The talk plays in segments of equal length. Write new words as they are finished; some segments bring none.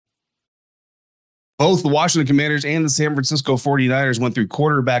Both the Washington Commanders and the San Francisco 49ers went through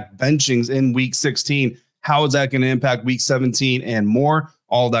quarterback benchings in Week 16. How is that going to impact Week 17 and more?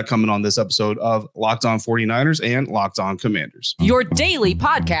 All of that coming on this episode of Locked On 49ers and Locked On Commanders. Your daily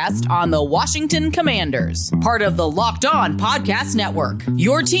podcast on the Washington Commanders. Part of the Locked On Podcast Network.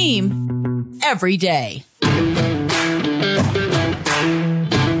 Your team every day.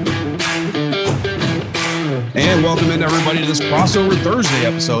 And welcome in everybody to this crossover Thursday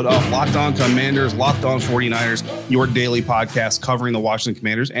episode of Locked On Commanders, Locked On 49ers, your daily podcast covering the Washington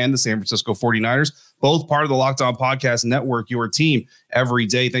Commanders and the San Francisco 49ers, both part of the Locked On Podcast Network, your team every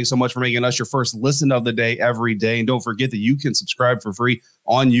day. Thanks so much for making us your first listen of the day every day. And don't forget that you can subscribe for free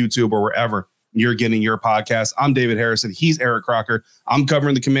on YouTube or wherever you're getting your podcast. I'm David Harrison. He's Eric Crocker. I'm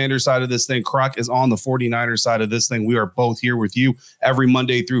covering the Commanders side of this thing. Croc is on the 49ers side of this thing. We are both here with you every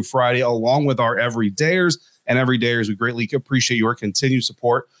Monday through Friday, along with our everydayers. And everydayers, we greatly appreciate your continued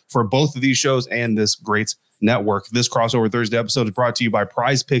support for both of these shows and this great network. This crossover Thursday episode is brought to you by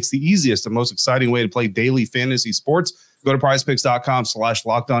Prize Picks, the easiest and most exciting way to play daily fantasy sports. Go to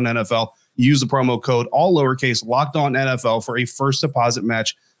prizepicks.com/LockedOnNFL. Use the promo code, all lowercase, LockedOnNFL for a first deposit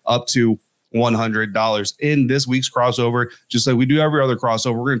match up to $100. In this week's crossover, just like we do every other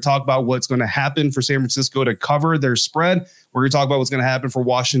crossover, we're going to talk about what's going to happen for San Francisco to cover their spread. We're going to talk about what's going to happen for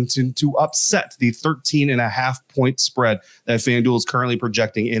Washington to upset the 13.5-point spread that FanDuel is currently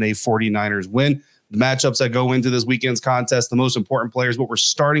projecting in a 49ers win. The matchups that go into this weekend's contest, the most important players, but we're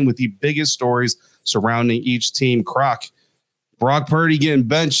starting with the biggest stories surrounding each team. Croc, Brock Purdy getting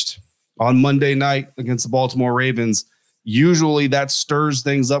benched on Monday night against the Baltimore Ravens. Usually that stirs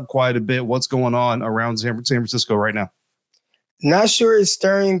things up quite a bit. What's going on around San Francisco right now? Not sure it's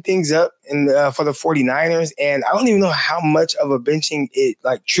stirring things up for the 49ers, and I don't even know how much of a benching it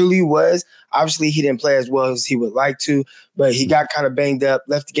truly was. Obviously, he didn't play as well as he would like to, but he got kind of banged up,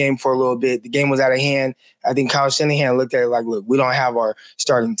 left the game for a little bit. The game was out of hand. I think Kyle Shanahan looked at it like, look, we don't have our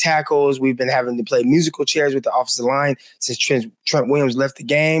starting tackles. We've been having to play musical chairs with the offensive line since Trent Williams left the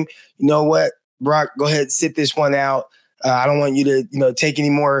game. You know what, Brock, go ahead, sit this one out. I don't want you to, take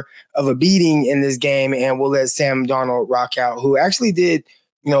any more of a beating in this game, and we'll let Sam Darnold rock out, who actually did,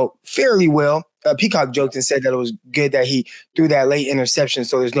 fairly well. Peacock joked and said that it was good that he threw that late interception,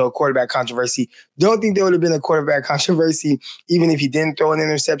 so there's no quarterback controversy. Don't think there would have been a quarterback controversy even if he didn't throw an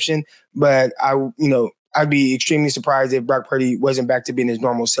interception, but I'd be extremely surprised if Brock Purdy wasn't back to being his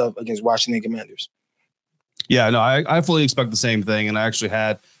normal self against Washington Commanders. Yeah, no, I fully expect the same thing, and I actually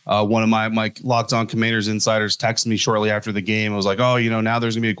had one of my Locked On Commanders insiders text me shortly after the game. I was like, now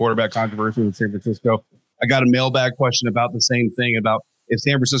there's going to be a quarterback controversy in San Francisco. I got a mailbag question about the same thing, about if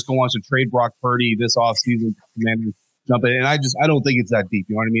San Francisco wants to trade Brock Purdy this offseason, Commanders jump in. And I don't think it's that deep.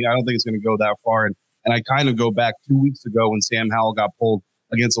 You know what I mean? I don't think it's going to go that far. And I kind of go back 2 weeks ago when Sam Howell got pulled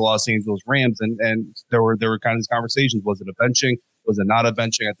against the Los Angeles Rams, and there were kind of these conversations. Was it a benching? Was it not a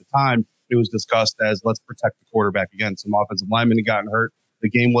benching? At the time, it was discussed as let's protect the quarterback again. Some offensive linemen had gotten hurt. The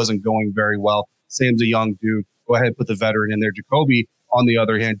game wasn't going very well. Sam's a young dude. Go ahead, put the veteran in there. Jacoby, on the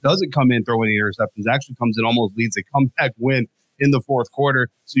other hand, doesn't come in throwing interceptions. Actually comes in, almost leads a comeback win in the fourth quarter.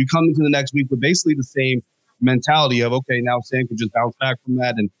 So you come into the next week with basically the same mentality of, okay, now Sam can just bounce back from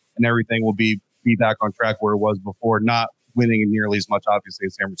that and everything will be back on track where it was before, not winning nearly as much, obviously,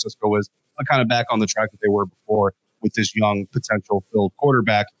 as San Francisco was kind of back on the track that they were before with this young potential filled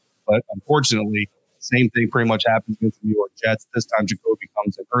quarterback. But unfortunately, same thing pretty much happens against the New York Jets. This time, Jacoby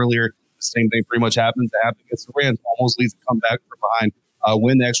comes in earlier. The same thing pretty much happens against the Rams. Almost leads to come back from behind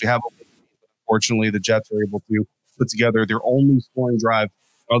when they actually have a lead. Unfortunately, the Jets are able to put together their only scoring drive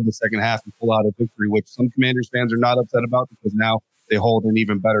of the second half and pull out a victory, which some Commanders fans are not upset about because now they hold an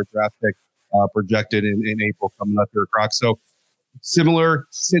even better draft pick projected in April coming up here, Croc. So similar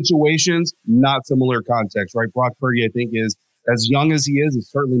situations, not similar context, right? Brock Purdy, I think, is as young as he is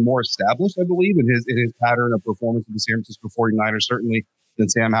certainly more established, I believe, in his pattern of performance with the San Francisco 49ers, certainly than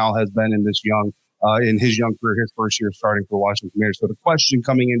Sam Howell has been in his young career, his first year starting for the Washington Commanders. So the question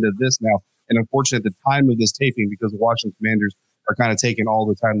coming into this now, and unfortunately at the time of this taping, because the Washington Commanders are kind of taking all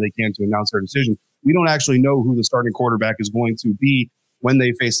the time they can to announce their decision, we don't actually know who the starting quarterback is going to be when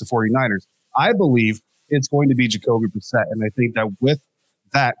they face the 49ers. I believe it's going to be Jacoby Brissett, and I think that with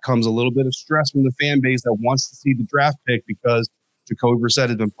that comes a little bit of stress from the fan base that wants to see the draft pick because Jacoby Brissett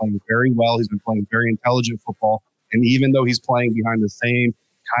has been playing very well. He's been playing very intelligent football. And even though he's playing behind the same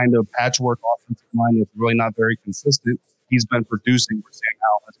kind of patchwork offensive line that's really not very consistent, he's been producing where Sam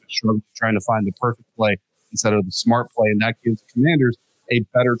Howell has been struggling trying to find the perfect play instead of the smart play. And that gives the Commanders a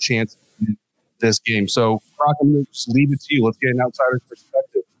better chance in this game. So, Brock, I'm going to just leave it to you. Let's get an outsider's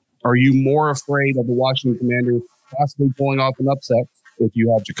perspective. Are you more afraid of the Washington Commanders possibly pulling off an upset if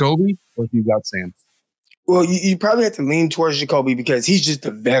you have Jacoby or if you've got Sam? Well, you probably have to lean towards Jacoby because he's just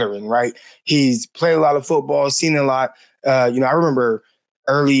a veteran, right? He's played a lot of football, seen a lot. I remember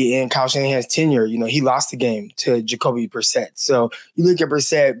early in Kyle Shanahan's tenure, he lost the game to Jacoby Brissett. So you look at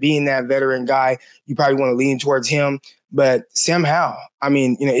Brissett being that veteran guy, you probably want to lean towards him. But Sam Howell,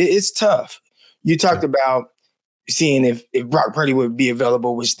 it's tough. You talked about seeing if Brock Purdy would be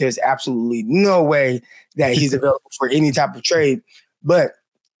available, which there's absolutely no way that he's available for any type of trade. But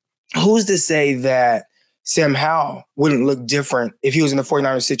who's to say that Sam Howell wouldn't look different if he was in a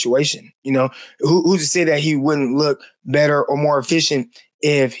 49ers situation? Who's to say that he wouldn't look better or more efficient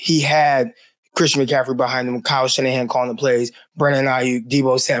if he had Christian McCaffrey behind him, Kyle Shanahan calling the plays, Brandon Ayuk,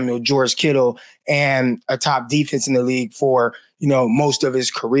 Deebo Samuel, George Kittle, and a top defense in the league for, most of his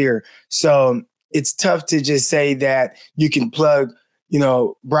career. So it's tough to just say that you can plug,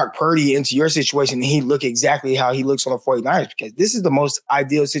 Brock Purdy into your situation and he look exactly how he looks on the 49ers, because this is the most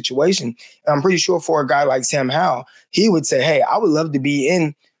ideal situation. And I'm pretty sure for a guy like Sam Howell, he would say, hey, I would love to be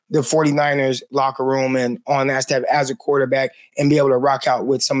in the 49ers locker room and on that staff as a quarterback and be able to rock out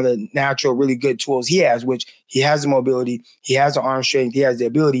with some of the natural, really good tools he has, which he has the mobility, he has the arm strength, he has the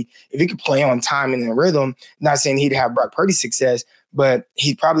ability. If he could play on time and in rhythm, not saying he'd have Brock Purdy success, but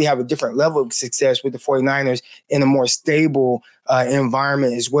he'd probably have a different level of success with the 49ers in a more stable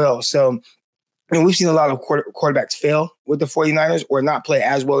environment as well. So, we've seen a lot of quarterbacks fail with the 49ers or not play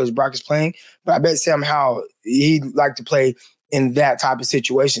as well as Brock is playing, but I bet Sam Howell, he'd like to play in that type of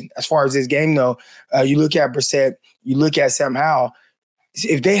situation. As far as this game, though, you look at Brissett, you look at Sam Howell,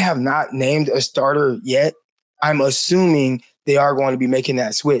 if they have not named a starter yet, I'm assuming they are going to be making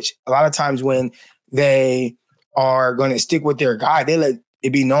that switch. A lot of times when they are going to stick with their guy, they let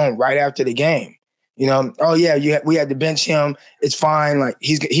it be known right after the game. Oh yeah, we had to bench him. It's fine. Like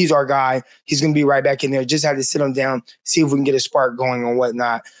he's our guy. He's going to be right back in there. Just had to sit him down, see if we can get a spark going and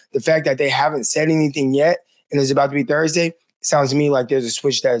whatnot. The fact that they haven't said anything yet and it's about to be Thursday, sounds to me like there's a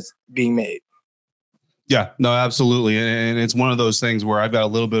switch that's being made. Yeah, no, absolutely. And it's one of those things where I've got a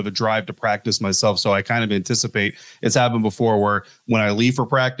little bit of a drive to practice myself. So I kind of anticipate, it's happened before where when I leave for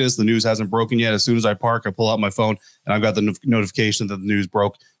practice, the news hasn't broken yet. As soon as I park, I pull out my phone and I've got the notification that the news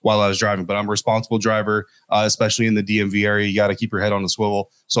broke while I was driving. But I'm a responsible driver, especially in the DMV area. You got to keep your head on the swivel.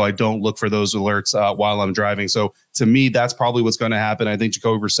 So I don't look for those alerts while I'm driving. So to me, that's probably what's going to happen. I think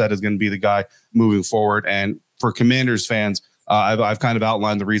Jacoby Brissett is going to be the guy moving forward. And for Commanders fans, I've kind of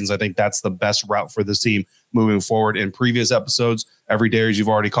outlined the reasons I think that's the best route for this team moving forward in previous episodes. Every day, you've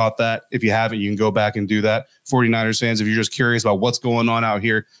already caught that. If you haven't, you can go back and do that. 49ers fans, if you're just curious about what's going on out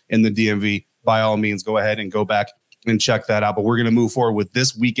here in the DMV, by all means, go ahead and go back and check that out. But we're going to move forward with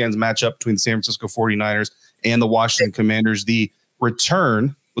this weekend's matchup between the San Francisco 49ers and the Washington Commanders. The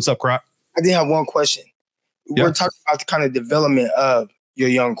return. What's up, Croc? I did have one question. Yeah. We're talking about the kind of development of your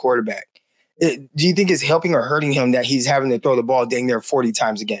young quarterback. Do you think it's helping or hurting him that he's having to throw the ball dang near 40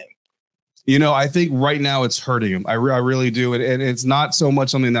 times a game? I think right now it's hurting him. I really do. And it's not so much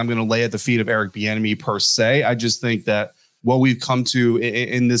something that I'm going to lay at the feet of Eric Bieniemy per se. I just think that what we've come to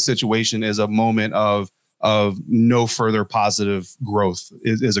in this situation is a moment of no further positive growth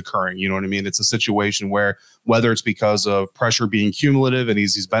is occurring. You know what I mean? It's a situation where whether it's because of pressure being cumulative and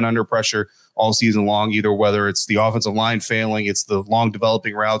he's been under pressure all season long, either whether it's the offensive line failing, it's the long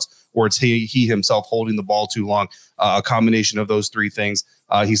developing routes, or it's he himself holding the ball too long, a combination of those three things,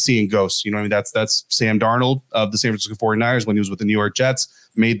 he's seeing ghosts. You know what I mean? That's Sam Darnold of the San Francisco 49ers when he was with the New York Jets,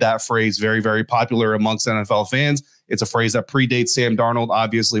 made that phrase very, very popular amongst NFL fans. It's a phrase that predates Sam Darnold,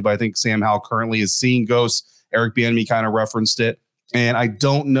 obviously, but I think Sam Howell currently is seeing ghosts. Eric Bieniemy kind of referenced it. And I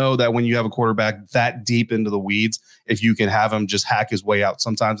don't know that when you have a quarterback that deep into the weeds, if you can have him just hack his way out.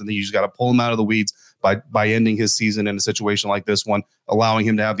 Sometimes I think you just got to pull him out of the weeds by ending his season in a situation like this one, allowing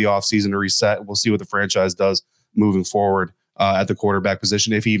him to have the offseason to reset. We'll see what the franchise does moving forward at the quarterback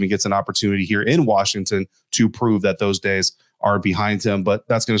position, if he even gets an opportunity here in Washington to prove that those days are behind him. But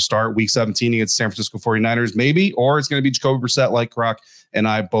that's going to start week 17 against San Francisco 49ers, maybe, or it's going to be Jacoby Brissett like Croc and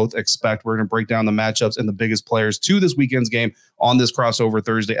I both expect. We're going to break down the matchups and the biggest players to this weekend's game on this crossover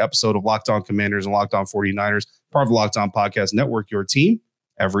Thursday episode of Locked On Commanders and Locked On 49ers, part of the Locked On Podcast Network, your team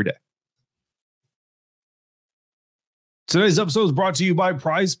every day. Today's episode is brought to you by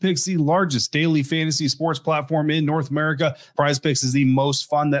Prize Picks, the largest daily fantasy sports platform in North America. Prize Picks is the most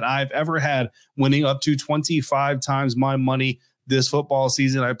fun that I've ever had, winning up to 25 times my money this football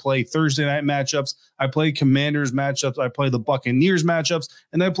season. I play Thursday night matchups. I play Commanders matchups. I play the Buccaneers matchups,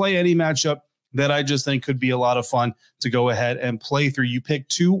 and I play any matchup that I just think could be a lot of fun to go ahead and play through. You pick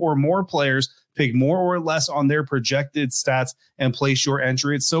two or more players pick more or less on their projected stats, and place your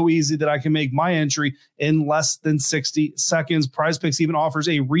entry. It's so easy that I can make my entry in less than 60 seconds. PrizePicks even offers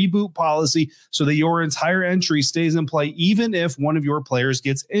a reboot policy so that your entire entry stays in play, even if one of your players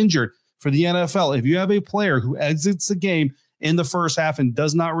gets injured. For the NFL, if you have a player who exits the game in the first half and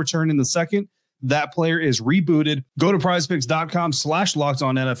does not return in the second, that player is rebooted. Go to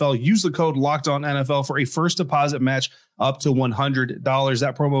prizepicks.com/LockedOnNFL. Use the code LockedOnNFL for a first deposit match up to $100.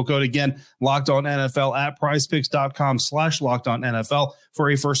 That promo code again, LockedOnNFL at prizepicks.com/LockedOnNFL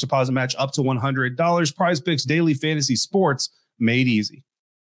for a first deposit match up to $100. PrizePicks, daily fantasy sports made easy.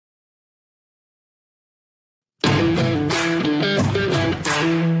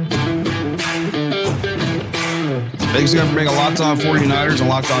 Thanks again for being a Locked On 49ers and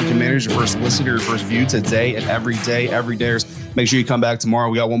Locked On Commanders, your first listen to your first view today and every day, everydayers. Make sure you come back tomorrow.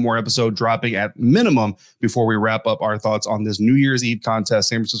 We got one more episode dropping at minimum before we wrap up our thoughts on this New Year's Eve contest.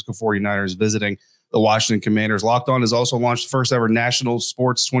 San Francisco 49ers visiting the Washington Commanders. Locked On has also launched the first ever national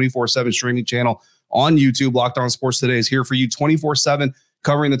sports 24/7 streaming channel on YouTube. Locked On Sports Today is here for you 24/7.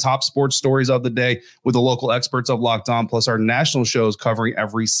 Covering the top sports stories of the day with the local experts of Locked On, plus our national shows covering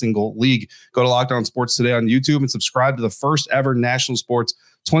every single league. Go to Locked On Sports Today on YouTube and subscribe to the first ever national sports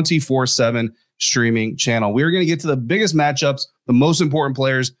 24/7 streaming channel. We're going to get to the biggest matchups, the most important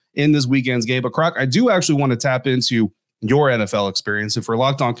players in this weekend's game. But Croc, I do actually want to tap into your NFL experience. And for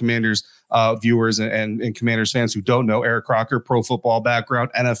Locked On Commanders viewers and Commanders fans who don't know, Eric Crocker, pro football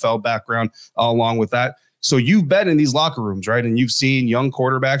background, NFL background, along with that. So you've been in these locker rooms, right? And you've seen young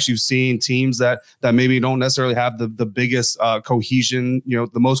quarterbacks, you've seen teams that maybe don't necessarily have the biggest cohesion, the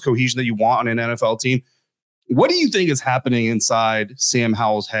most cohesion that you want on an NFL team. What do you think is happening inside Sam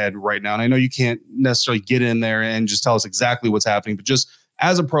Howell's head right now? And I know you can't necessarily get in there and just tell us exactly what's happening, but just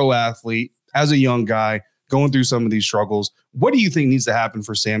as a pro athlete, as a young guy going through some of these struggles, what do you think needs to happen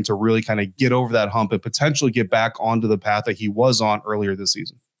for Sam to really kind of get over that hump and potentially get back onto the path that he was on earlier this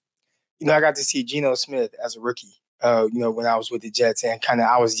season? I got to see Geno Smith as a rookie, when I was with the Jets, and kind of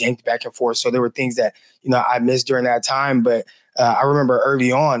I was yanked back and forth. So there were things that, I missed during that time. But I remember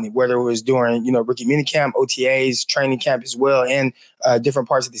early on, whether it was during, rookie minicamp, OTAs, training camp as well, and different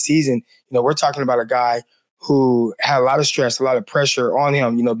parts of the season, we're talking about a guy who had a lot of stress, a lot of pressure on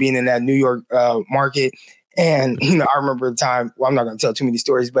him, being in that New York market. And, I remember the time, well, I'm not going to tell too many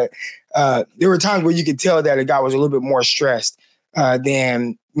stories, but there were times where you could tell that a guy was a little bit more stressed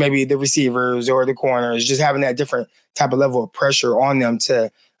than maybe the receivers or the corners, just having that different type of level of pressure on them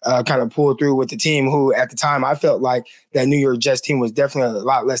to kind of pull through with the team who at the time I felt like that New York Jets team was definitely a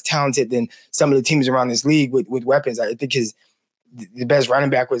lot less talented than some of the teams around this league with weapons. I think the best running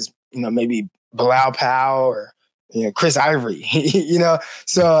back was, maybe Bilal Powell or, Chris Ivory,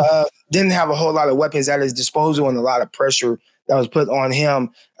 so didn't have a whole lot of weapons at his disposal and a lot of pressure that was put on him.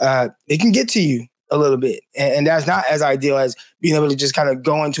 It can get to you a little bit. And that's not as ideal as being able to just kind of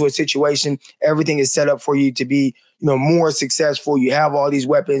go into a situation. Everything is set up for you to be, more successful. You have all these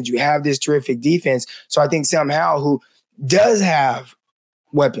weapons. You have this terrific defense. So I think Sam Howell, who does have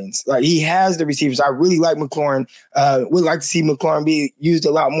weapons, like he has the receivers. I really like McLaurin. Would like to see McLaurin be used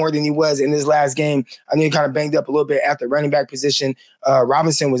a lot more than he was in this last game. I know he kind of banged up a little bit at the running back position.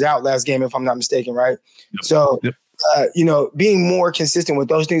 Robinson was out last game, if I'm not mistaken, right? Yep. So, yep. Being more consistent with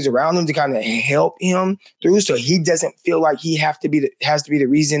those things around him to kind of help him through, so he doesn't feel like he has to be the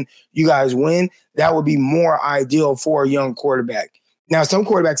reason you guys win. That would be more ideal for a young quarterback. Now, some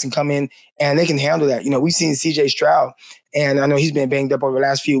quarterbacks can come in and they can handle that. We've seen C.J. Stroud, and I know he's been banged up over the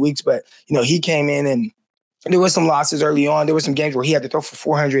last few weeks, but he came in and there was some losses early on. There were some games where he had to throw for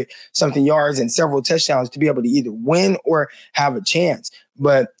 400 something yards and several touchdowns to be able to either win or have a chance.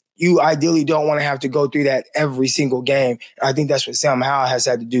 But you ideally don't want to have to go through that every single game. I think that's what Sam Howell has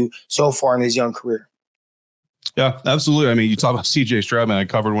had to do so far in his young career. Yeah, absolutely. I mean, you talk about C.J. Stroud, man. I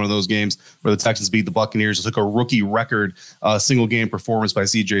covered one of those games where the Texans beat the Buccaneers. It took a rookie record single game performance by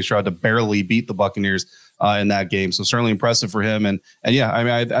C.J. Stroud to barely beat the Buccaneers in that game. So certainly impressive for him. And yeah, I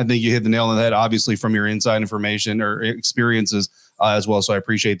mean, I think you hit the nail on the head, obviously, from your inside information or experiences as well. So I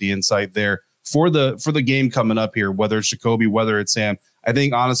appreciate the insight there. For the game coming up here, whether it's Jacoby, whether it's Sam, I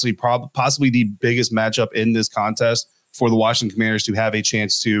think honestly, possibly the biggest matchup in this contest for the Washington Commanders to have a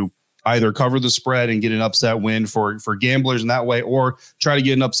chance to either cover the spread and get an upset win for gamblers in that way, or try to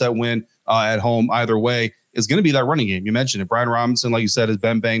get an upset win at home. Either way is going to be that running game. You mentioned it. Brian Robinson, like you said, has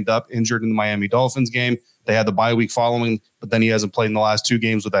been banged up, injured in the Miami Dolphins game. They had the bye week following, but then he hasn't played in the last two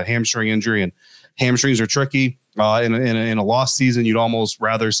games with that hamstring injury, and hamstrings are tricky. In a lost season, you'd almost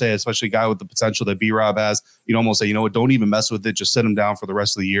rather say, especially a guy with the potential that B-Rob has, you'd almost say, don't even mess with it. Just sit him down for the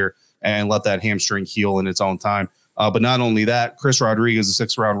rest of the year and let that hamstring heal in its own time. But not only that, Chris Rodriguez, a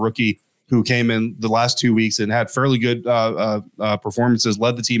 6th-round rookie who came in the last 2 weeks and had fairly good performances,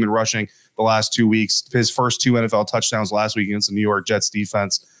 led the team in rushing the last 2 weeks. His first 2 NFL touchdowns last week against the New York Jets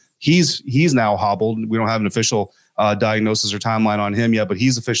defense. He's now hobbled. We don't have an official diagnosis or timeline on him yet, but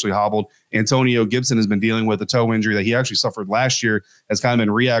he's officially hobbled. Antonio Gibson has been dealing with a toe injury that he actually suffered last year, has kind of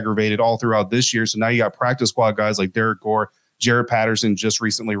been re-aggravated all throughout this year. So now you got practice squad guys like Derek Gore, Jared Patterson just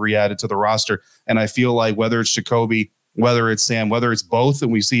recently re-added to the roster. And I feel like whether it's Jacoby, whether it's Sam, whether it's both,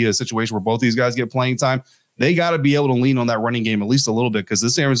 and we see a situation where both these guys get playing time, they got to be able to lean on that running game at least a little bit, because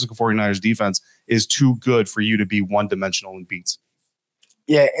this San Francisco 49ers defense is too good for you to be one-dimensional in beats.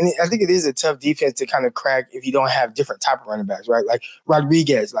 Yeah, and I think it is a tough defense to kind of crack if you don't have different type of running backs, right? Like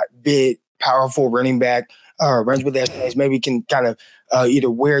Rodriguez, like big, powerful running back, runs with that, maybe can kind of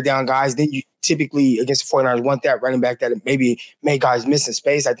either wear down guys. Then you typically, against the 49ers, want that running back that maybe make guys miss in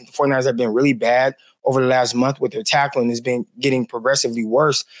space. I think the 49ers have been really bad over the last month with their tackling. Has been getting progressively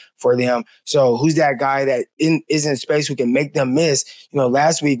worse for them. So who's that guy that is in space who can make them miss?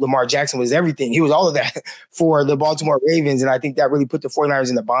 Last week, Lamar Jackson was everything. He was all of that for the Baltimore Ravens. And I think that really put the 49ers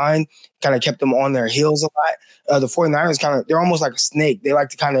in the bind, kind of kept them on their heels a lot. The 49ers they're almost like a snake. They like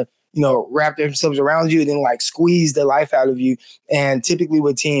to kind of, wrap themselves around you and then like squeeze the life out of you. And typically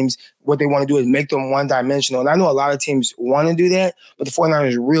with teams, what they want to do is make them one-dimensional. And I know a lot of teams want to do that, but the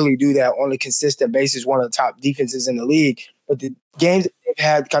 49ers really do that on a consistent basis, one of the top defenses in the league. But the games that they've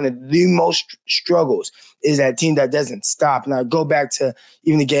had kind of the most struggles is that team that doesn't stop. And I go back to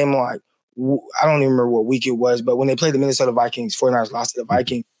even the game like, I don't even remember what week it was, but when they played the Minnesota Vikings, 49ers lost to the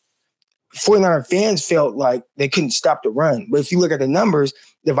Vikings. 49er fans felt like they couldn't stop the run. But if you look at the numbers,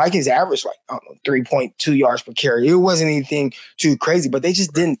 the Vikings averaged 3.2 yards per carry. It wasn't anything too crazy, but they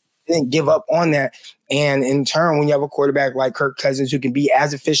just didn't give up on that. And in turn, when you have a quarterback like Kirk Cousins who can be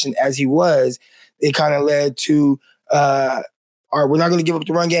as efficient as he was, it kind of led to, all right, we're not going to give up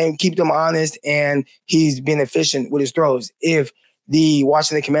the run game, keep them honest, and he's been efficient with his throws. If the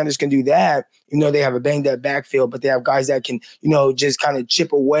Washington Commanders can do that, they have a banged-up backfield, but they have guys that can, just kind of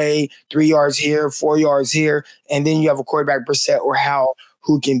chip away 3 yards here, 4 yards here, and then you have a quarterback, Brissett or Howell,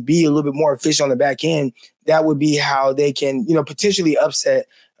 who can be a little bit more efficient on the back end. That would be how they can, potentially upset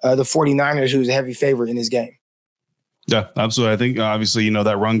the 49ers, who's a heavy favorite in this game. Yeah, absolutely. I think obviously,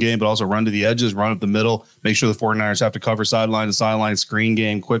 that run game, but also run to the edges, run up the middle, make sure the 49ers have to cover sideline to sideline, screen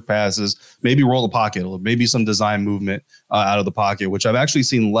game, quick passes, maybe roll the pocket, maybe some design movement out of the pocket, which I've actually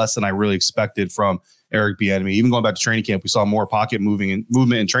seen less than I really expected from Eric Bieniemy. Even going back to training camp, we saw more pocket movement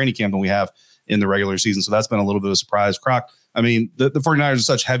in training camp than we have in the regular season. So that's been a little bit of a surprise. Croc, I mean, the 49ers are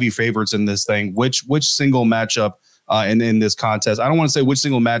such heavy favorites in this thing. Which single matchup in this contest? I don't want to say which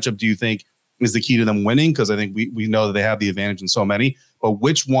single matchup do you think is the key to them winning, because I think we know that they have the advantage in so many, but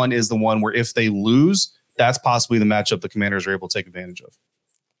which one is the one where if they lose, that's possibly the matchup the Commanders are able to take advantage of?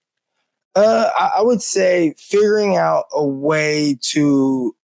 I would say figuring out a way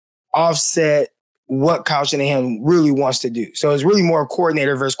to offset what Kyle Shanahan really wants to do. So it's really more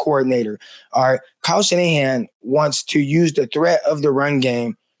coordinator versus coordinator. All right. Kyle Shanahan wants to use the threat of the run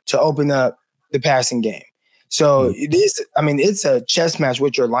game to open up the passing game. So it's a chess match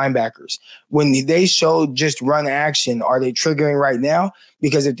with your linebackers. When they show just run action, are they triggering right now?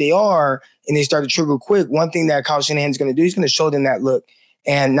 Because if they are, and they start to trigger quick, one thing that Kyle Shanahan is going to do, he's going to show them that look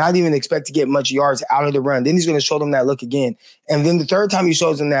and not even expect to get much yards out of the run. Then he's going to show them that look again. And then the third time he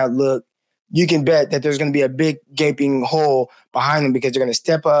shows them that look, you can bet that there's going to be a big gaping hole behind them, because they're going to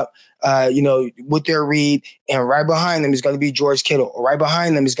step up, with their read. And right behind them is going to be George Kittle. Or right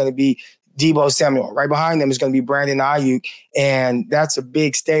behind them is going to be Deebo Samuel. Right behind them is going to be Brandon Ayuk. And that's a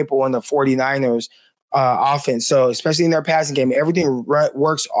big staple in the 49ers offense. So especially in their passing game, everything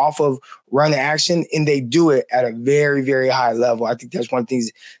works off of run action, and they do it at a very, very high level. I think that's one of the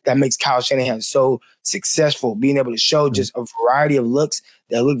things that makes Kyle Shanahan so successful, being able to show just a variety of looks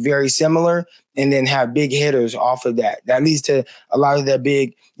that look very similar and then have big hitters off of that. That leads to a lot of the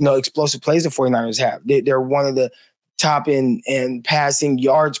big, explosive plays the 49ers have. They're one of the top in passing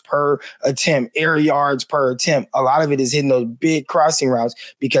yards per attempt, air yards per attempt. A lot of it is hitting those big crossing routes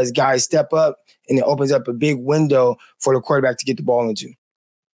because guys step up, and it opens up a big window for the quarterback to get the ball into.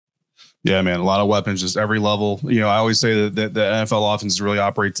 Yeah, man, a lot of weapons, just every level. I always say that the NFL offenses really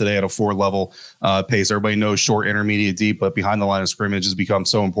operate today at a 4-level pace. Everybody knows short, intermediate, deep, but behind the line of scrimmage has become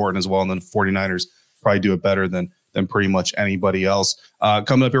so important as well. And then the 49ers probably do it better than pretty much anybody else.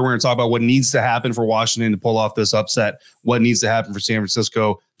 Coming up here, we're going to talk about what needs to happen for Washington to pull off this upset, what needs to happen for San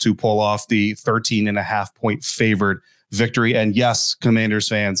Francisco to pull off the 13.5-point favored victory. And yes, Commanders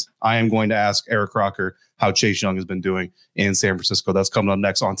fans, I am going to ask Eric Crocker how Chase Young has been doing in San Francisco. That's coming up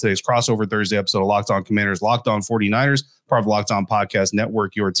next on today's Crossover Thursday episode of Locked On Commanders, Locked On 49ers, part of the Locked On Podcast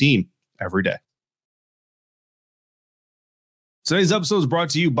Network, your team every day. Today's episode is brought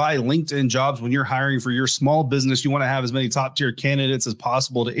to you by LinkedIn Jobs. When you're hiring for your small business, you want to have as many top-tier candidates as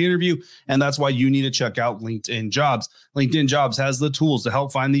possible to interview, and that's why you need to check out LinkedIn Jobs. LinkedIn Jobs has the tools to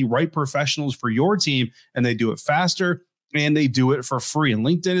help find the right professionals for your team, and they do it faster, and they do it for free. And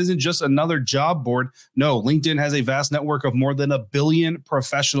LinkedIn isn't just another job board. No, LinkedIn has a vast network of more than 1 billion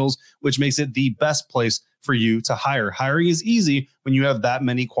professionals, which makes it the best place for you to hire. Hiring is easy when you have that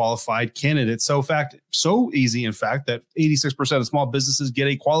many qualified candidates. So easy, in fact, that 86% of small businesses get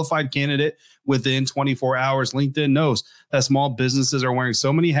a qualified candidate within 24 hours. LinkedIn knows that small businesses are wearing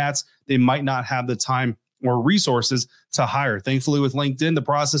so many hats, they might not have the time or resources to hire. Thankfully, with LinkedIn, the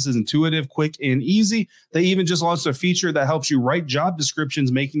process is intuitive, quick, and easy. They even just launched a feature that helps you write job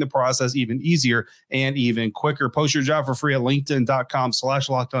descriptions, making the process even easier and even quicker. Post your job for free at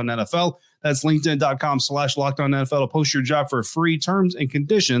linkedin.com/LockedOnNFL. That's linkedin.com/LockedOnNFL to post your job for free. Terms and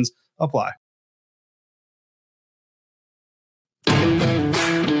conditions apply.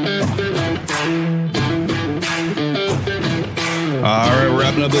 All right, we're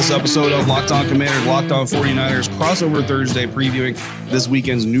wrapping up this episode of Locked On Commanders, Locked On 49ers crossover Thursday, previewing this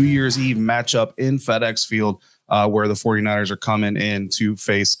weekend's New Year's Eve matchup in FedEx Field, where the 49ers are coming in to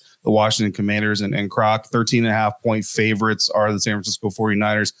face the Washington Commanders. And Croc, 13.5-point favorites are the San Francisco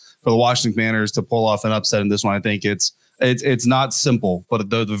 49ers. For the Washington Commanders to pull off an upset in this one, I think it's not simple,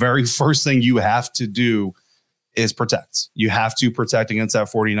 but the very first thing you have to do is protect. You have to protect against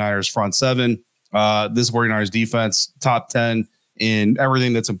that 49ers front seven. This 49ers defense, top 10 in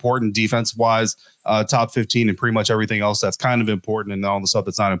everything that's important defense-wise, top 15 and pretty much everything else that's kind of important, and all the stuff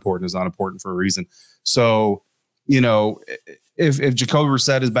that's not important is not important for a reason. So, if Jacoby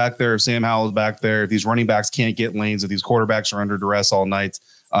Brissett is back there, if Sam Howell is back there, if these running backs can't get lanes, if these quarterbacks are under duress all night,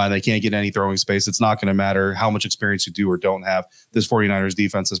 and they can't get any throwing space, it's not going to matter how much experience you do or don't have. This 49ers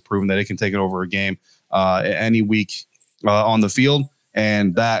defense has proven that it can take it over a game any week on the field,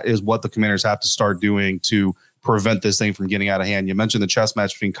 and that is what the Commanders have to start doing to prevent this thing from getting out of hand. You mentioned the chess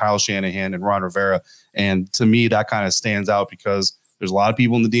match between Kyle Shanahan and Ron Rivera, and to me, that kind of stands out because there's a lot of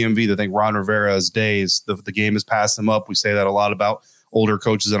people in the DMV that think Ron Rivera's days, the game has passed him up. We say that a lot about older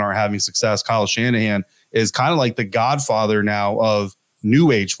coaches that aren't having success. Kyle Shanahan is kind of like the godfather now of new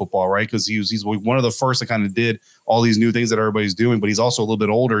age football, right? Because he's one of the first that kind of did all these new things that everybody's doing, but he's also a little bit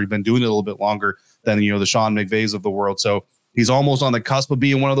older. He's been doing it a little bit longer than, the Sean McVays of the world. So he's almost on the cusp of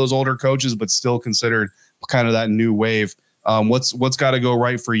being one of those older coaches, but still considered kind of that new wave. What's got to go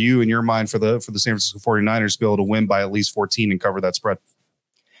right for you in your mind for the San Francisco 49ers to be able to win by at least 14 and cover that spread?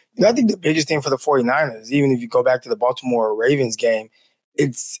 I think the biggest thing for the 49ers, even if you go back to the Baltimore Ravens game,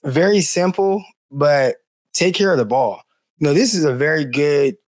 it's very simple, but take care of the ball. This is a very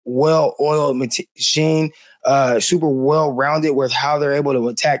good, well-oiled machine, super well-rounded with how they're able to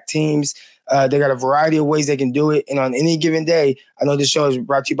attack teams. They got a variety of ways they can do it. And on any given day, I know this show is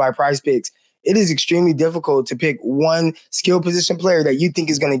brought to you by Prize Picks. It is extremely difficult to pick one skill position player that you think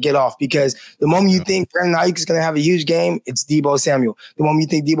is going to get off, because the moment you think Brandon Ayuk is going to have a huge game, it's Deebo Samuel. The moment you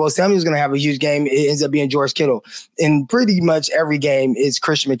think Deebo Samuel is going to have a huge game, it ends up being George Kittle. And pretty much every game is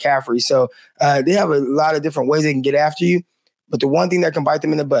Christian McCaffrey. So they have a lot of different ways they can get after you. But the one thing that can bite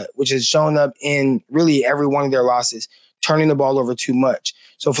them in the butt, which has shown up in really every one of their losses, turning the ball over too much.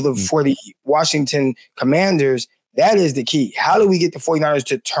 So for the Washington Commanders, that is the key. How do we get the 49ers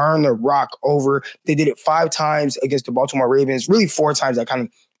to turn the rock over? They did it 5 times against the Baltimore Ravens, really 4 times that kind of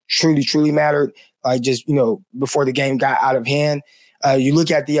truly mattered, before the game got out of hand. You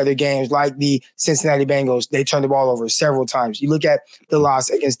look at the other games like the Cincinnati Bengals, they turned the ball over several times. You look at the loss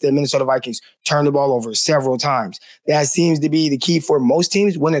against the Minnesota Vikings, turned the ball over several times. That seems to be the key for most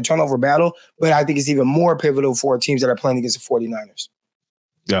teams, win a turnover battle, but I think it's even more pivotal for teams that are playing against the 49ers.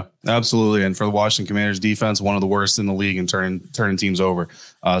 Yeah, absolutely. And for the Washington Commanders defense, one of the worst in the league in turning teams over.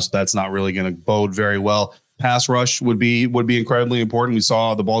 So that's not really going to bode very well. Pass rush would be incredibly important. We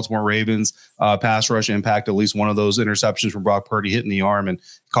saw the Baltimore Ravens pass rush impact at least one of those interceptions from Brock Purdy hitting the arm and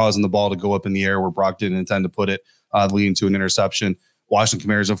causing the ball to go up in the air where Brock didn't intend to put it, leading to an interception. Washington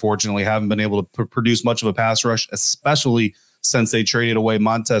Commanders, unfortunately, haven't been able to produce much of a pass rush, especially since they traded away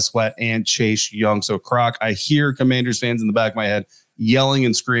Montez Sweat and Chase Young. So, Croc, I hear Commanders fans in the back of my head yelling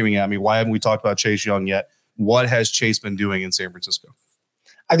and screaming at me. Why haven't we talked about Chase Young yet? What has Chase been doing in San Francisco?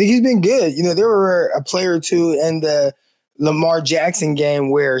 I think he's been good. There were a player or two in the Lamar Jackson game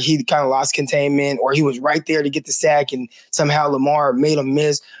where he kind of lost containment, or he was right there to get the sack and somehow Lamar made him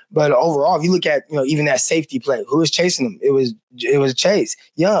miss. But overall, if you look at, even that safety play, who was chasing him? It was Chase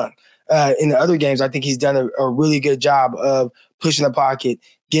Young. In the other games, I think he's done a really good job of pushing the pocket,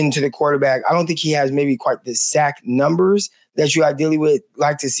 getting to the quarterback. I don't think he has maybe quite the sack numbers that you ideally would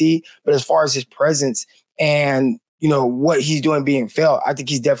like to see. But as far as his presence and, what he's doing being felt, I think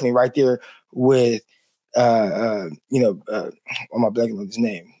he's definitely right there with, am I blanking on his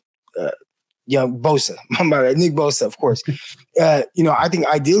name? Young Bosa, Nick Bosa, of course. I think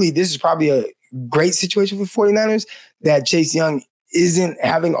ideally this is probably a great situation for 49ers that Chase Young isn't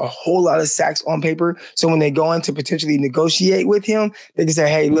having a whole lot of sacks on paper. So when they go in to potentially negotiate with him, they can say,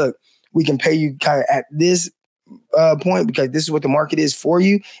 hey, look, we can pay you kind of at this point because this is what the market is for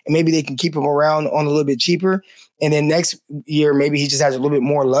you. And maybe they can keep him around on a little bit cheaper. And then next year, maybe he just has a little bit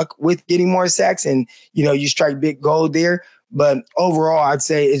more luck with getting more sacks and, you strike big gold there. But overall, I'd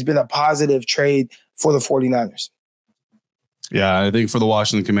say it's been a positive trade for the 49ers. Yeah, I think for the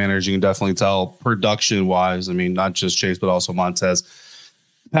Washington Commanders, you can definitely tell production-wise, not just Chase, but also Montez.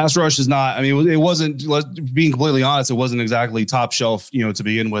 Pass rush is not, it wasn't, being completely honest, it wasn't exactly top shelf, to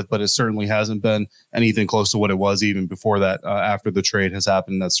begin with, but it certainly hasn't been anything close to what it was even before that, after the trade has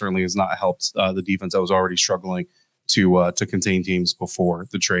happened. That certainly has not helped the defense that was already struggling to contain teams before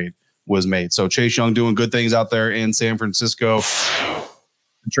the trade was made. So Chase Young doing good things out there in San Francisco.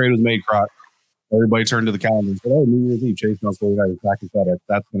 The trade was made, Croc. Everybody turned to the calendar and said, oh, New Year's Eve, Chase Young, back to FedEx.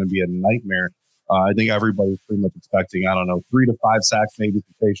 That's going to be a nightmare. I think everybody's pretty much expecting, 3 to 5 sacks maybe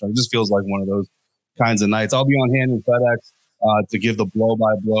for Chase Young. It just feels like one of those kinds of nights. I'll be on hand in FedEx to give the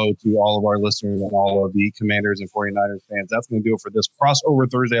blow-by-blow to all of our listeners and all of the Commanders and 49ers fans. That's going to do it for this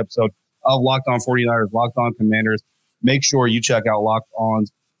crossover Thursday episode of Locked On 49ers, Locked On Commanders. Make sure you check out Locked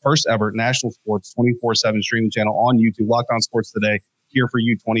On's first ever national sports 24/7 streaming channel on YouTube. Locked On Sports Today, here for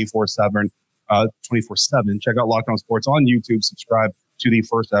you 24/7. 24/7. Check out Locked On Sports on YouTube. Subscribe to the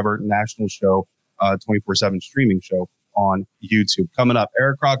first ever national show, 24/7 streaming show on YouTube. Coming up,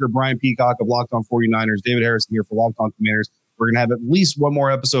 Eric Crocker, Brian Peacock of Locked On 49ers, David Harrison here for Locked On Commanders. We're going to have at least one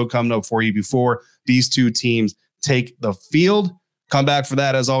more episode coming up for you before these two teams take the field. Come back for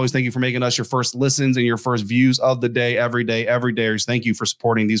that. As always, thank you for making us your first listens and your first views of the day, every day, every day. Thank you for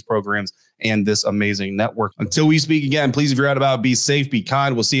supporting these programs and this amazing network. Until we speak again, please, if you're out about, be safe, be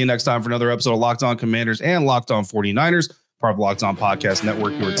kind. We'll see you next time for another episode of Locked On Commanders and Locked On 49ers, part of the Locked On Podcast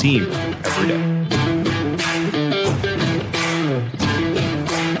Network, your team every day.